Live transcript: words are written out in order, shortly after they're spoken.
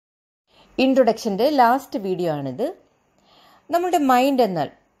ഇൻട്രൊഡക്ഷൻ്റെ last video ആണിത്. നമ്മുടെ mind എന്നാൽ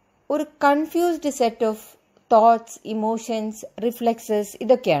ഒരു confused set of thoughts, emotions, reflexes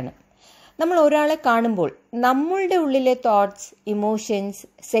ഇതൊക്കെയാണ്. നമ്മൾ ഒരാളെ കാണുമ്പോൾ നമ്മളുടെ ഉള്ളിലെ തോട്ട്സ്, ഇമോഷൻസ്,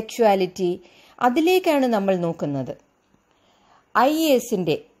 സെക്ഷുവാലിറ്റി അതിലേക്കാണ് നമ്മൾ നോക്കുന്നത്.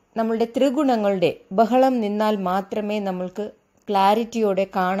 IASന്റെ നമ്മളുടെ ത്രിഗുണങ്ങളുടെ ബഹളം നിന്നാൽ മാത്രമേ നമ്മൾക്ക് ക്ലാരിറ്റിയോടെ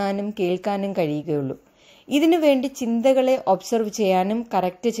കാണാനും കേൾക്കാനും കഴിയുകയുള്ളൂ. ഇതിനു വേണ്ടി ചിന്തകളെ ഒബ്സർവ് ചെയ്യാനും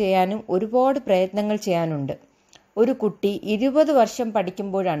കറക്റ്റ് ചെയ്യാനും ഒരുപാട് പ്രയത്നങ്ങൾ ചെയ്യാനുണ്ട്. ഒരു കുട്ടി 20 വർഷം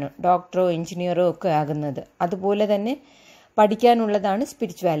പഠിക്കുമ്പോഴാണ് ഡോക്ടറോ എഞ്ചിനീയറോ ഒക്കെ ആകുന്നത്. അതുപോലെ തന്നെ പഠിക്കാനുള്ളതാണ്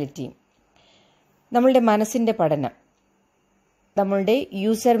സ്പിരിച്വാലിറ്റിയും. നമ്മളുടെ മനസ്സിൻ്റെ പഠനം, നമ്മളുടെ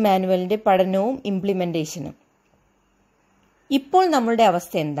യൂസർ മാനുവലിൻ്റെ പഠനവും ഇംപ്ലിമെൻറ്റേഷനും. ഇപ്പോൾ നമ്മളുടെ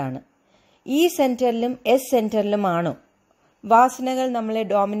അവസ്ഥ എന്താണ്? ഈ സെൻറ്ററിലും S സെൻറ്ററിലും ആണോ? വാസനകൾ നമ്മളെ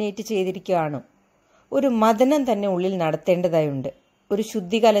ഡോമിനേറ്റ് ചെയ്തിരിക്കുകയാണോ? ഒരു മഥനം തന്നെ ഉള്ളിൽ നടത്തേണ്ടതായുണ്ട്. ഒരു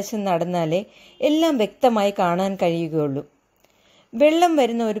ശുദ്ധി കലശം നടന്നാലേ എല്ലാം വ്യക്തമായി കാണാൻ കഴിയുകയുള്ളൂ. വെള്ളം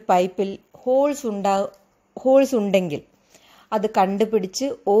വരുന്ന ഒരു പൈപ്പിൽ ഹോൾസ് ഉണ്ടെങ്കിൽ അത് കണ്ടുപിടിച്ച്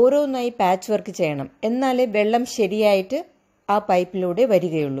ഓരോന്നായി പാച്ച് വർക്ക് ചെയ്യണം. എന്നാലേ വെള്ളം ശരിയായിട്ട് ആ പൈപ്പിലൂടെ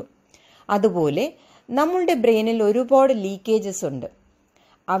വരികയുള്ളൂ. അതുപോലെ നമ്മളുടെ ബ്രെയിനിൽ ഒരുപാട് ലീക്കേജസ് ഉണ്ട്.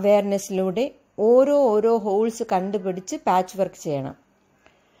 അവയർനെസ്സിലൂടെ ഓരോ ഹോൾസ് കണ്ടുപിടിച്ച് പാച്ച് വർക്ക് ചെയ്യണം.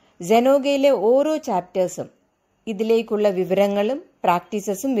 സെനോഗയിലെ ഓരോ ചാപ്റ്റേഴ്സും ഇതിലേക്കുള്ള വിവരങ്ങളും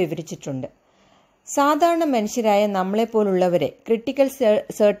പ്രാക്ടീസസും വിവരിച്ചിട്ടുണ്ട്. സാധാരണ മനുഷ്യരായ നമ്മളെപ്പോലുള്ളവരെ ക്രിട്ടിക്കൽ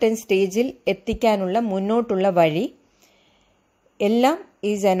സർട്ടൻ സ്റ്റേജിൽ എത്തിക്കാനുള്ള മുന്നോട്ടുള്ള വഴി എല്ലാം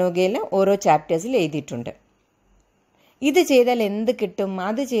ഈ സെനോഗയിലെ ഓരോ ചാപ്റ്റേഴ്സിൽ എഴുതിയിട്ടുണ്ട്. ഇത് ചെയ്താൽ എന്ത് കിട്ടും,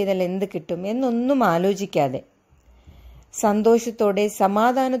 അത് ചെയ്താൽ എന്ത് കിട്ടും എന്നൊന്നും ആലോചിക്കാതെ സന്തോഷത്തോടെ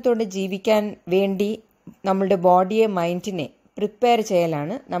സമാധാനത്തോടെ ജീവിക്കാൻ വേണ്ടി നമ്മളുടെ ബോഡിയെ, മൈൻഡിനെ പ്രിപ്പയർ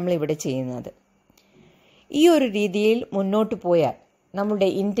ചെയ്യലാണ് നമ്മളിവിടെ ചെയ്യുന്നത്. ഈ ഒരു രീതിയിൽ മുന്നോട്ട് പോയാൽ നമ്മളുടെ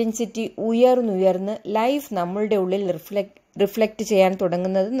ഇൻറ്റൻസിറ്റി ഉയർന്നുയർന്ന് ലൈഫ് നമ്മളുടെ ഉള്ളിൽ റിഫ്ലക്റ്റ് ചെയ്യാൻ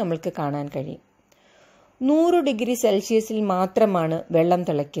തുടങ്ങുന്നത് നമ്മൾക്ക് കാണാൻ കഴിയും. 100 ഡിഗ്രി സെൽഷ്യസിൽ മാത്രമാണ് വെള്ളം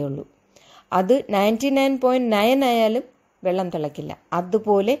തിളയ്ക്കുകയുള്ളൂ. അത് 99.9 ആയാലും വെള്ളം തിളക്കില്ല.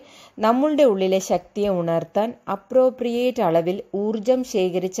 അതുപോലെ നമ്മളുടെ ഉള്ളിലെ ശക്തിയെ ഉണർത്താൻ അപ്രോപ്രിയേറ്റ് അളവിൽ ഊർജം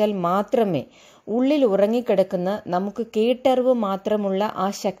ശേഖരിച്ചാൽ മാത്രമേ ഉള്ളിൽ ഉറങ്ങിക്കിടക്കുന്ന നമുക്ക് കേട്ടറിവ് മാത്രമുള്ള ആ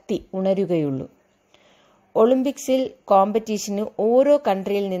ശക്തി ഉണരുകയുള്ളൂ. ഒളിമ്പിക്സിൽ കോമ്പറ്റീഷന് ഓരോ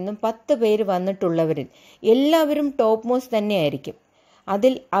കൺട്രിയിൽ നിന്നും 10 പേര് വന്നിട്ടുള്ളവരിൽ എല്ലാവരും ടോപ്പ് മോസ്റ്റ് തന്നെയായിരിക്കും.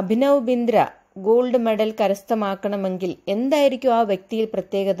 അതിൽ അഭിനവ് ബിന്ദ്ര ഗോൾഡ് മെഡൽ കരസ്ഥമാക്കണമെങ്കിൽ എന്തായിരിക്കും ആ വ്യക്തിയിൽ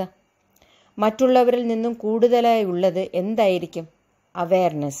പ്രത്യേകത? മറ്റുള്ളവരിൽ നിന്നും കൂടുതലായി ഉള്ളത് എന്തായിരിക്കും?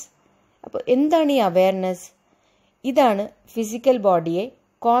 അവയർനെസ്. അപ്പോൾ എന്താണ് ഈ അവയർനെസ്? ഇതാണ് ഫിസിക്കൽ ബോഡിയെ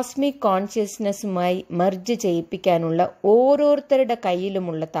കോസ്മിക് കോൺഷ്യസ്നെസ്സുമായി മെർജ് ചെയ്യിപ്പിക്കാനുള്ള ഓരോരുത്തരുടെ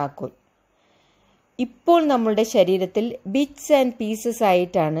കയ്യിലുമുള്ള താക്കോൽ. ഇപ്പോൾ നമ്മളുടെ ശരീരത്തിൽ ബിറ്റ്സ് ആൻഡ് പീസസ്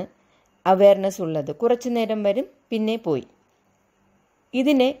ആയിട്ടാണ് അവയർനെസ് ഉള്ളത്. കുറച്ചു നേരം വരും, പിന്നെ പോയി.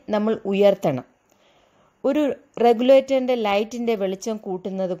 ഇതിനെ നമ്മൾ ഉയർത്തണം. ഒരു റെഗുലേറ്ററിൻ്റെ ലൈറ്റിൻ്റെ വെളിച്ചം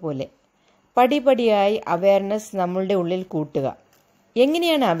കൂട്ടുന്നത് പോലെ പടിപടിയായി അവയർനെസ് നമ്മളുടെ ഉള്ളിൽ കൂട്ടുക.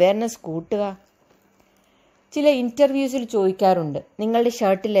 എങ്ങനെയാണ് അവയർനെസ് കൂട്ടുക? ചില ഇൻ്റർവ്യൂസിൽ ചോദിക്കാറുണ്ട്, നിങ്ങളുടെ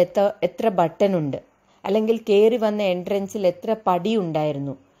ഷർട്ടിൽ എത്ര ബട്ടൺ ഉണ്ട്, അല്ലെങ്കിൽ കയറി വന്ന എൻട്രൻസിൽ എത്ര പടി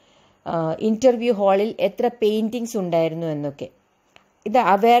ഉണ്ടായിരുന്നു, ഇൻ്റർവ്യൂ ഹാളിൽ എത്ര പെയിൻറ്റിങ്സ് ഉണ്ടായിരുന്നു എന്നൊക്കെ. ഇത്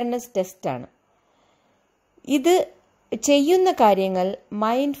അവയർനെസ് ടെസ്റ്റാണ്. ഇത് ചെയ്യുന്ന കാര്യങ്ങൾ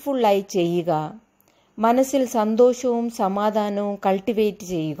മൈൻഡ്ഫുള്ളായി ചെയ്യുക, മനസ്സിൽ സന്തോഷവും സമാധാനവും കൾട്ടിവേറ്റ്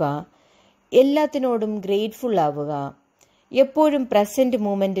ചെയ്യുക, എല്ലാത്തിനോടും ഗ്രേറ്റ്ഫുൾ ആവുക, എപ്പോഴും പ്രസൻറ്റ്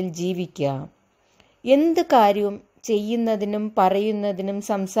മൂമെൻറ്റിൽ ജീവിക്കുക. എന്ത് കാര്യവും ചെയ്യുന്നതിനും പറയുന്നതിനും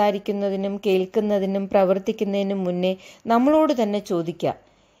സംസാരിക്കുന്നതിനും കേൾക്കുന്നതിനും പ്രവർത്തിക്കുന്നതിനും മുന്നേ നമ്മളോട് തന്നെ ചോദിക്കുക,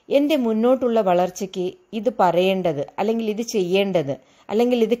 എൻ്റെ മുന്നോട്ടുള്ള വളർച്ചയ്ക്ക് ഇത് പറയേണ്ടത്, അല്ലെങ്കിൽ ഇത് ചെയ്യേണ്ടത്,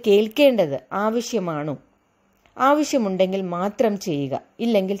 അല്ലെങ്കിൽ ഇത് കേൾക്കേണ്ടത് ആവശ്യമാണോ? ആവശ്യമുണ്ടെങ്കിൽ മാത്രം ചെയ്യുക,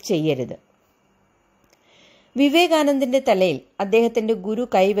 ഇല്ലെങ്കിൽ ചെയ്യരുത്. വിവേകാനന്ദൻ്റെ തലയിൽ അദ്ദേഹത്തിൻ്റെ ഗുരു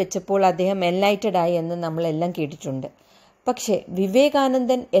കൈവച്ചപ്പോൾ അദ്ദേഹം എൻലൈറ്റഡ് ആയി എന്ന് നമ്മളെല്ലാം കേട്ടിട്ടുണ്ട്. പക്ഷേ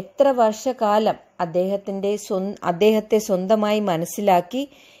വിവേകാനന്ദൻ എത്ര വർഷക്കാലം അദ്ദേഹത്തെ സ്വന്തമായി മനസ്സിലാക്കി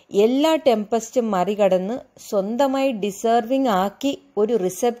എല്ലാ ടെമ്പസ്റ്റും മറികടന്ന് സ്വന്തമായി ഡിസേർവിംഗ് ആക്കി ഒരു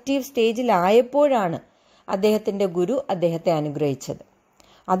റിസപ്റ്റീവ് സ്റ്റേജിലായപ്പോഴാണ് അദ്ദേഹത്തിൻ്റെ ഗുരു അദ്ദേഹത്തെ അനുഗ്രഹിച്ചത്.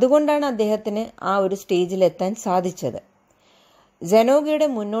 അതുകൊണ്ടാണ് അദ്ദേഹത്തിന് ആ ഒരു സ്റ്റേജിലെത്താൻ സാധിച്ചത്. സെനോഗയുടെ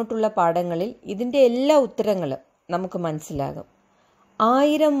മുന്നോട്ടുള്ള പാഠങ്ങളിൽ ഇതിൻ്റെ എല്ലാ ഉത്തരങ്ങളും നമുക്ക് മനസ്സിലാകും.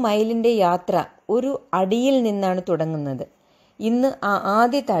 1000 മൈലിൻ്റെ യാത്ര ഒരു അടിയിൽ നിന്നാണ് തുടങ്ങുന്നത്. ഇന്ന് ആ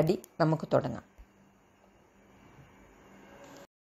ആദ്യത്തെ അടി നമുക്ക് തുടങ്ങാം.